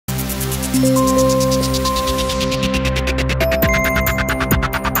Two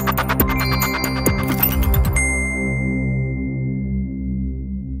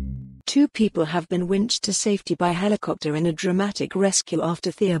people have been winched to safety by helicopter in a dramatic rescue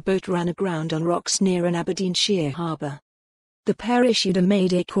after thier boat ran aground on rocks near an Aberdeenshire harbour. The pair issued a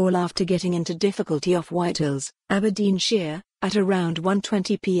mayday call after getting into difficulty off Whitehills, Aberdeenshire, at around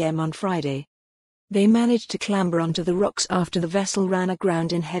 1:20 p.m. on Friday. They managed to clamber onto the rocks after the vessel ran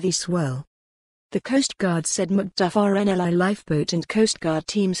aground in heavy swell. The Coastguard said Macduff RNLI lifeboat and Coastguard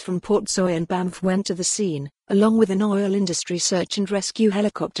teams from Portsoy and Banff went to the scene, along with an oil industry search and rescue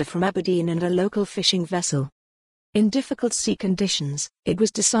helicopter from Aberdeen and a local fishing vessel. In difficult sea conditions, it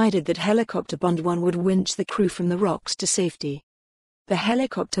was decided that Helicopter Bond 1 would winch the crew from the rocks to safety. The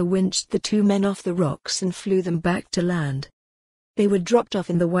helicopter winched the two men off the rocks and flew them back to land. They were dropped off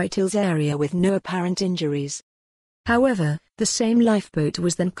in the Whitehills area with no apparent injuries. However, the same lifeboat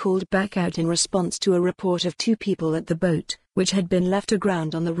was then called back out in response to a report of two people at the boat, which had been left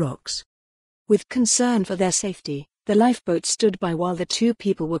aground on the rocks. With concern for their safety, the lifeboat stood by while the two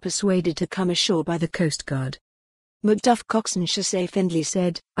people were persuaded to come ashore by the Coastguard. Macduff Coxswain Shasay Findlay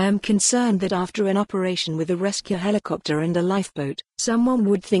said, "I am concerned that after an operation with a rescue helicopter and a lifeboat, someone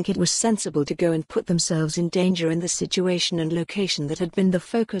would think it was sensible to go and put themselves in danger in the situation and location that had been the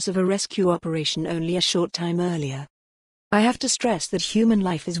focus of a rescue operation only a short time earlier. I have to stress that human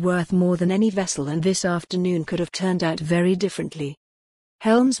life is worth more than any vessel, and this afternoon could have turned out very differently."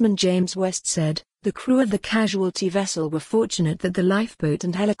 Helmsman James West said, "The crew of the casualty vessel were fortunate that the lifeboat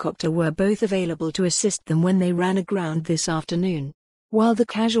and helicopter were both available to assist them when they ran aground this afternoon. While the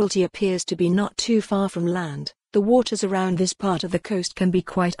casualty appears to be not too far from land, the waters around this part of the coast can be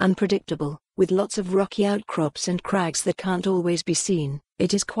quite unpredictable, with lots of rocky outcrops and crags that can't always be seen.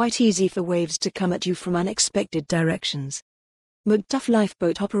 It is quite easy for waves to come at you from unexpected directions." Macduff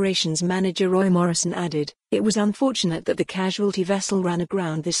Lifeboat Operations Manager Roy Morrison added, "It was unfortunate that the casualty vessel ran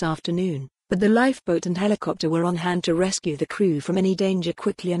aground this afternoon, but the lifeboat and helicopter were on hand to rescue the crew from any danger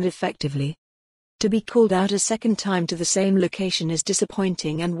quickly and effectively. To be called out a second time to the same location is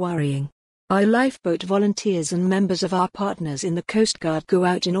disappointing and worrying. Our lifeboat volunteers and members of our partners in the Coastguard go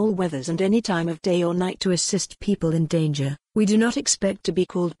out in all weathers and any time of day or night to assist people in danger. We do not expect to be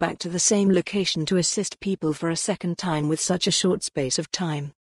called back to the same location to assist people for a second time with such a short space of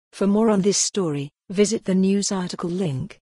time." For more on this story, visit the news article link.